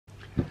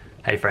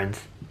Hey friends,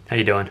 how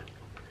you doing?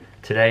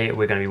 Today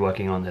we're going to be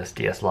working on this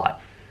DS Lite.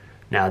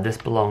 Now this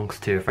belongs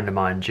to a friend of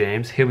mine,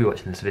 James. He'll be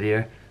watching this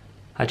video.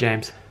 Hi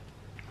James.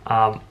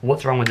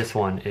 What's wrong with this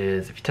one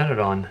is if you turn it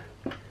on,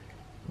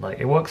 like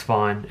it works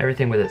fine,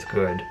 everything with it's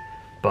good,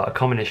 but a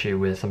common issue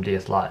with some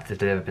DS Lites, if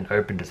they've ever been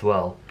opened as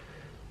well,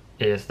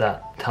 is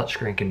that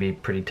touchscreen can be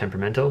pretty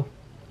temperamental.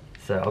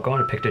 So I'll go on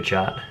to picture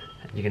chat,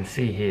 and you can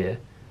see here,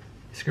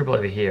 you scribble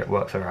over here it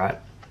works alright,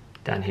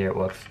 down here it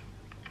works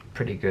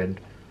pretty good,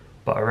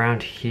 but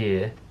around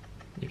here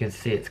you can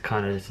see it's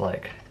kind of just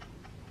like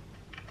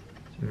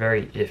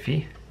very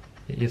iffy.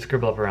 You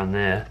scribble up around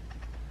there,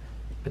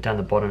 but down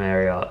the bottom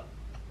area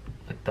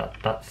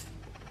like that's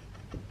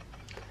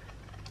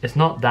it's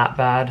not that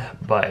bad,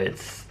 but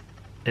it's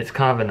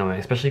kind of annoying,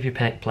 especially if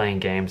you're playing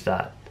games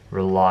that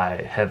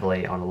rely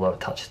heavily on a lot of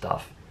touch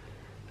stuff.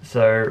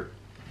 So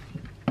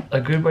a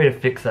good way to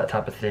fix that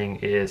type of thing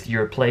is you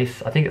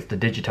replace, I think it's the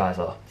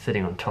digitizer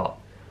sitting on top,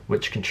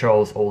 which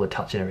controls all the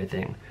touch and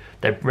everything.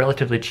 They're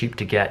relatively cheap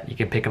to get. You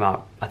can pick them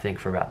up, I think,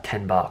 for about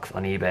 10 bucks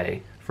on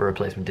eBay for a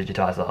replacement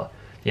digitizer.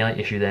 The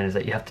only issue then is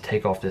that you have to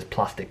take off this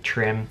plastic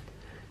trim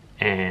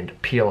and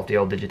peel off the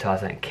old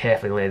digitizer and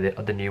carefully lay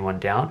the new one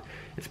down.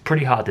 It's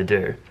pretty hard to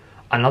do.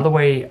 Another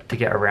way to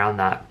get around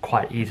that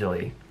quite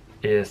easily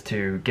is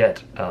to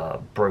get a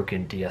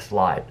broken DS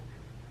Lite,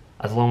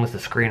 as long as the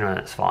screen on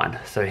it's fine.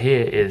 So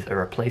here is a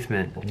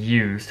replacement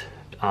used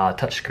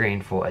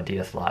touchscreen for a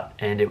DS Lite,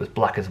 and it was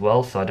black as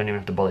well, so I don't even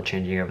have to bother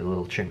changing over the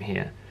little trim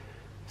here.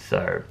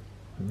 So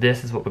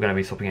this is what we're going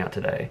to be swapping out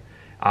today.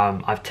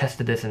 I've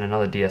tested this in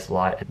another DS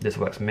Lite. This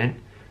works mint,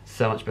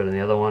 so much better than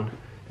the other one.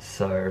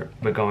 So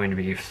we're going to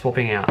be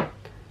swapping out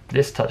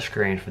this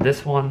touchscreen for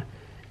this one,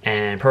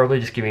 and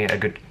probably just giving it a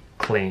good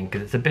clean,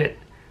 because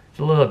it's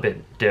a little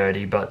bit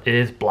dirty, but it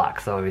is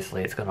black, so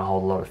obviously it's going to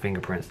hold a lot of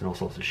fingerprints and all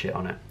sorts of shit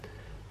on it.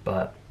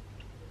 But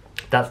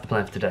that's the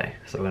plan for today.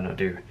 So we're going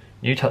to do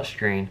new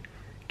touchscreen,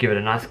 give it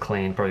a nice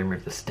clean, probably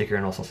remove the sticker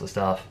and all sorts of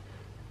stuff,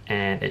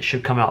 and it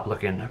should come out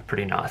looking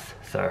pretty nice.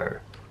 So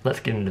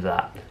let's get into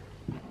that.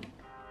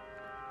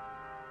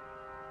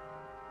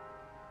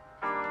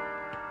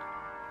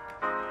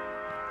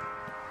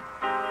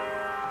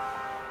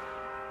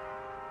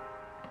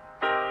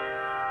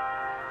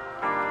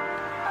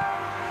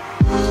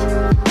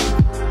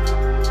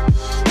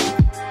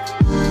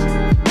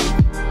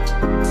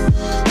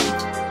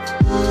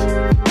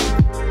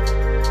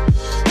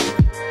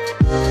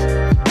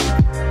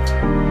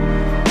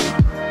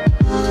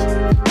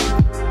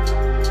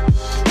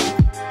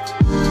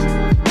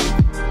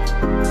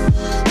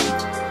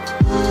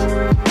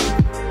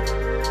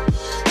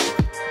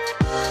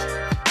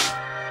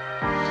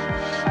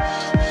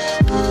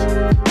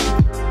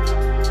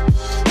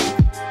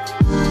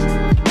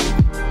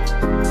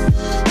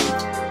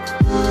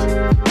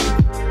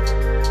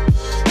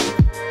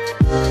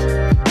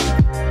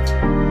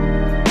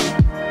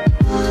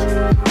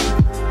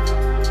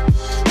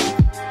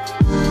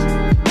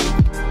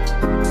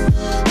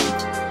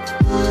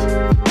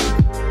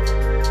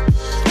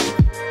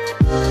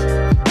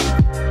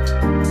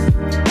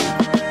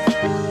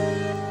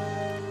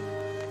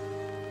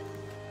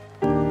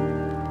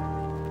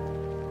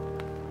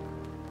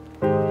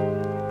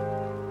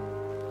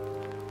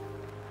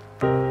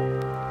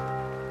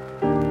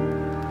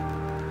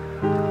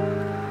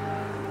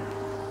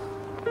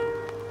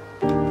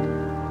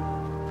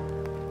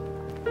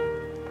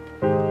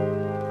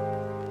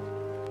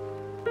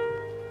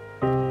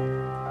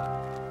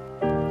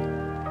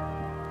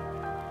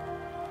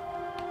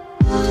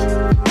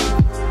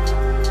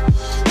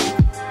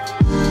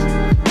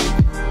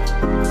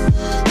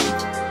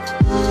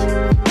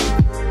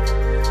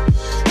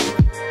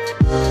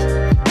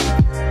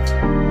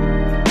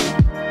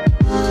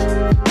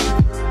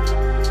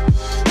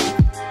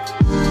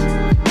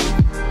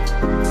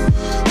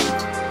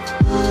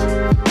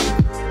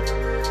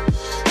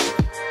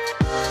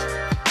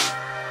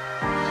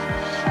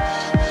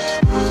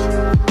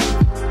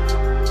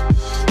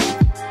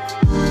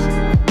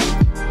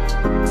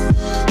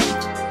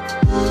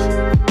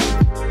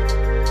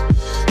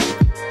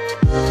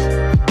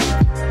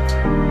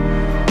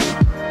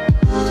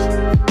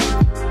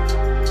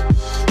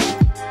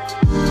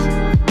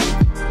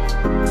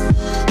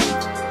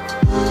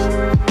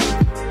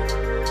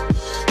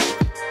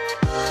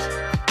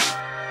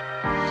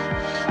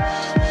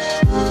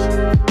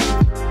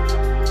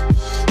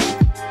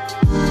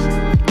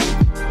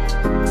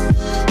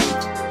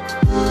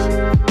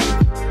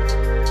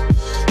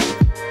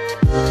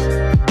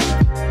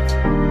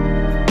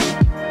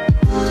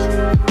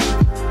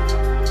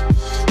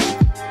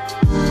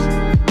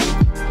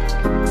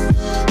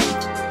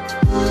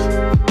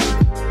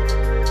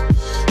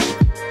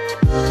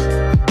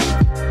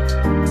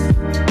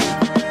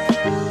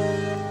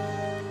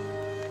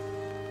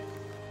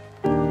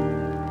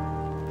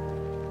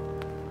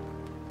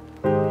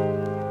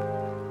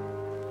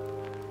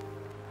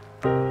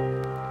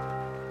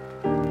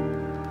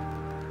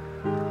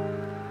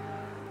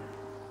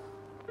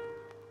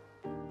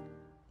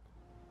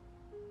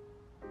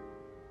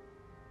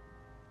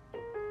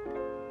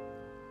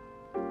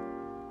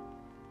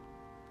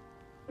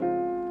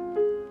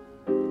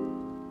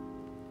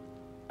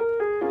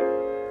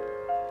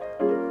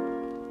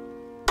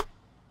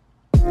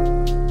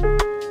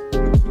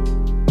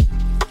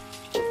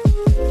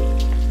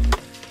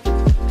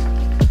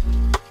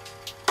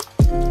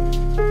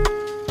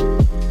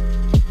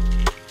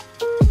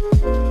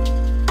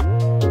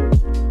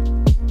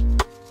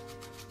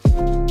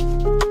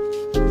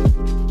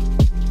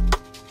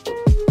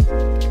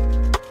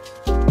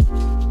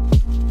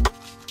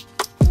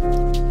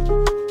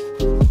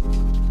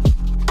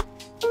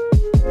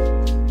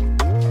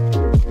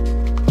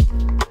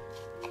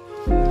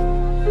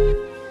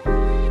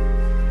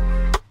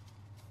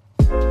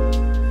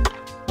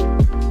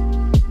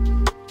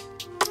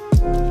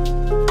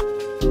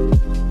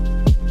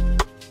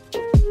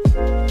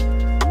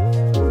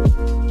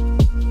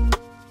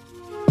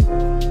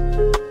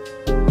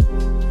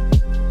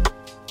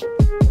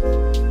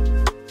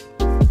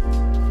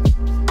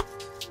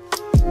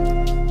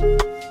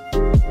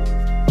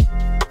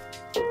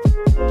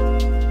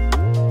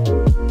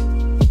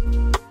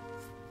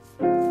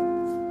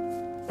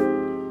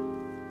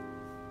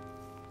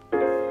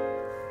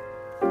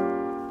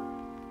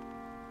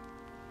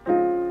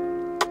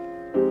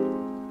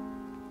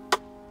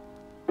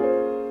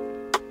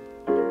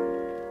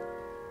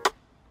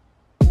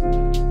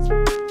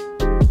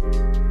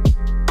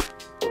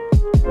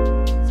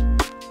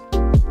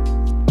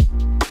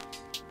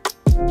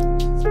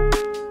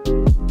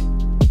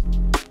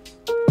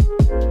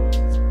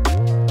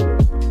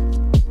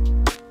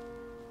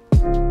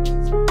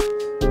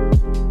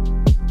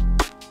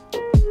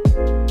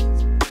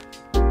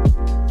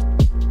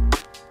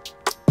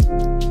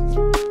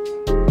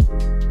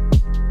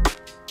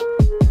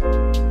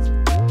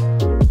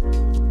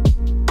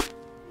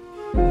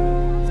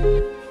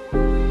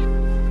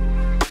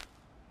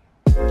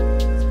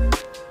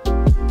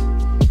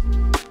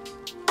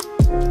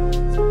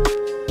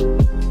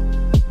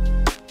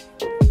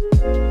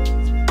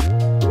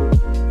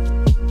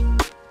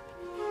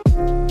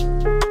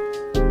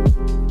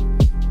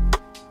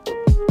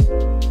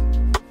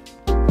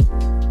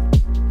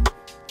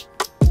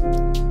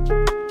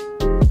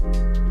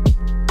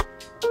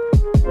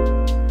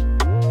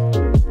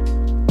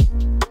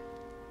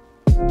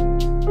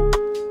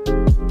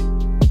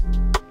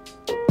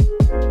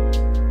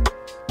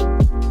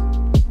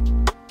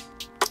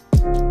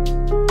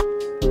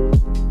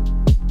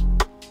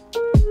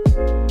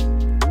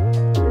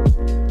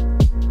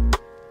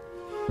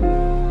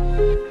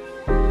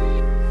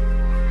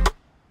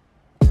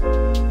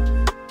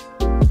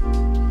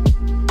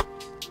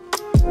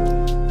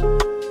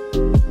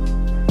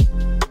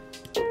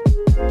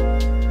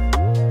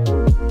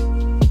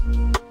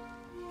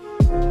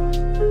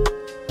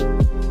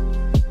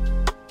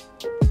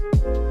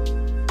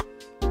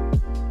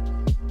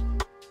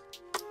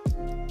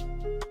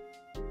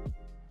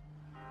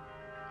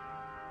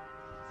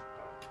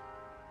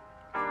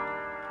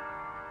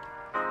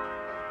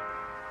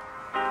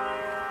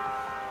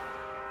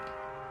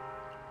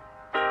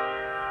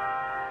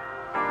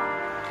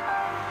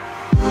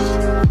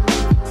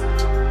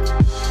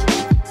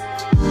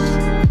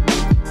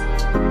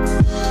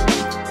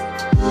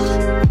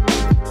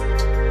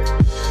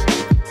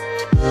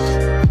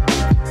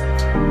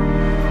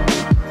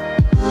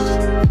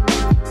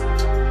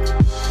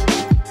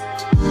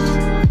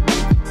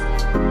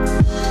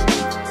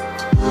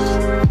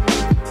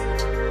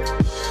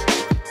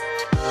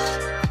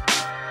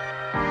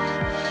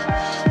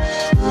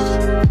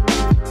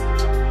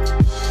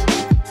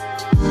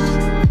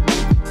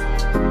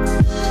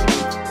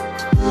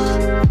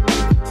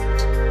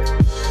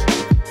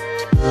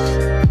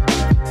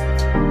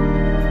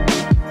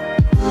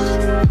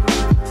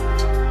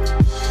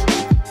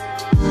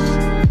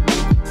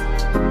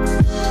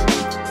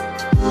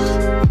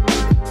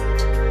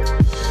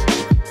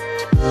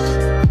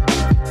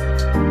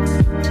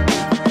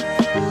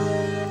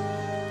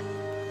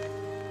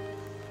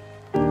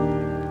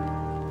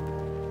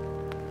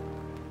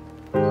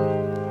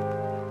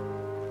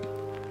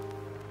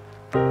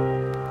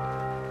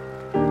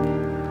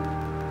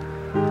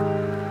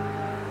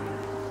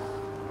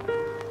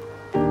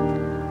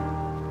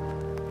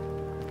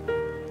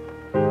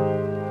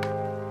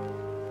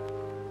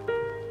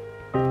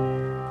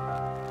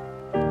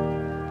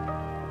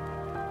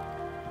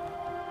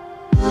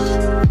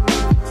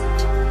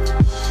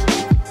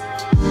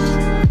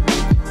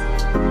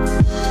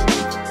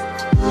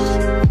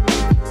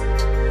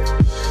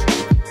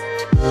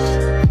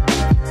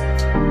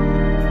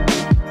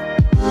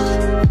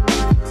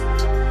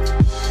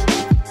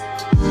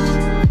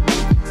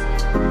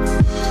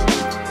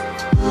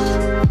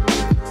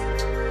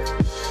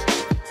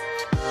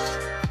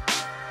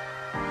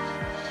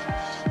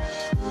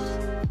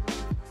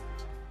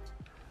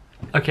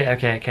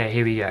 Okay,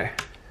 here we go.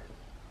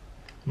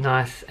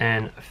 Nice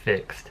and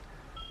fixed.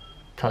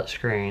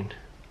 Touchscreen.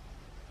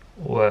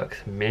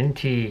 Works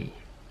minty.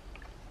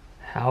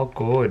 How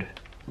good.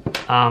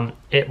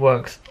 It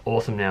works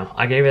awesome now.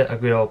 I gave it a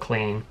good old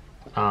clean.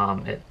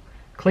 It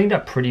cleaned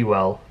up pretty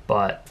well,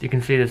 but you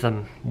can see there's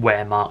some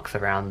wear marks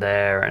around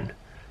there, and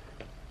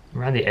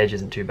around the edge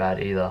isn't too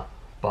bad either.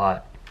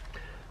 But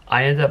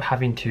I ended up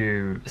having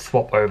to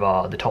swap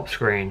over the top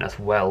screen as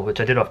well, which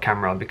I did off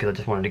camera because I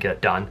just wanted to get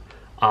it done.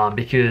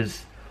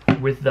 Because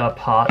with the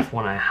parts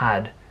one I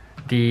had,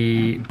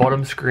 the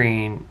bottom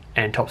screen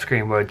and top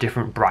screen were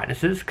different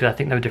brightnesses, because I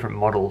think they were different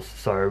models.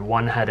 So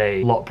one had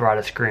a lot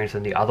brighter screens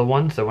than the other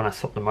one, so when I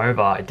swapped them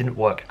over it didn't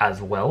work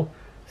as well.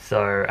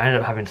 So I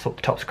ended up having to swap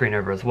the top screen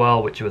over as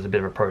well, which was a bit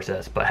of a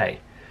process, but hey,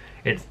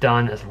 it's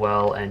done as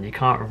well, and you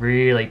can't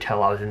really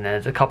tell I was in there.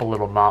 There's a couple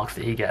little marks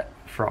that you get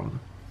from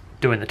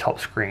doing the top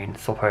screen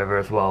swap over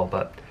as well,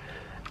 but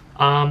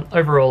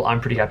overall I'm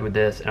pretty happy with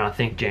this, and I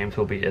think James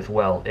will be as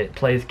well. It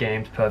plays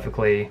games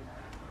perfectly.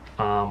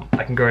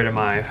 I can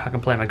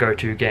play my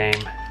go-to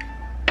game,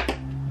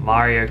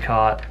 Mario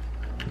Kart,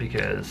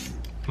 because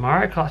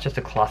Mario Kart's just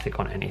a classic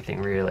on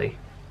anything really.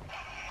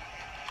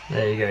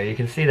 There you go, you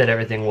can see that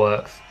everything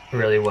works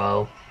really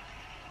well,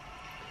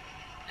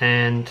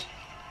 and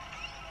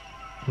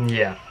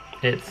yeah,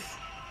 it's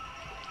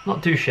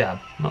not too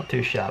shabby.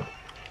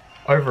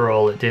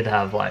 Overall it did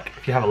have, like,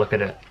 if you have a look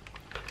at it,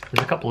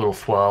 there's a couple little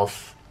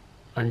swirls,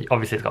 and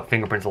obviously it's got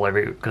fingerprints all over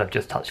it because I've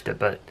just touched it,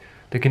 but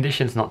the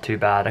condition's not too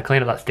bad. I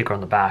cleaned up that sticker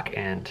on the back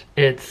and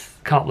it's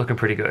come up looking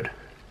pretty good.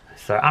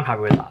 So I'm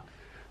happy with that.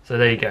 So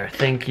there you go.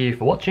 Thank you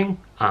for watching.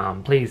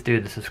 Please do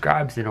the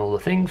subscribes and all the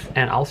things,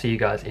 and I'll see you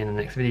guys in the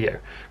next video.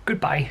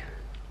 Goodbye.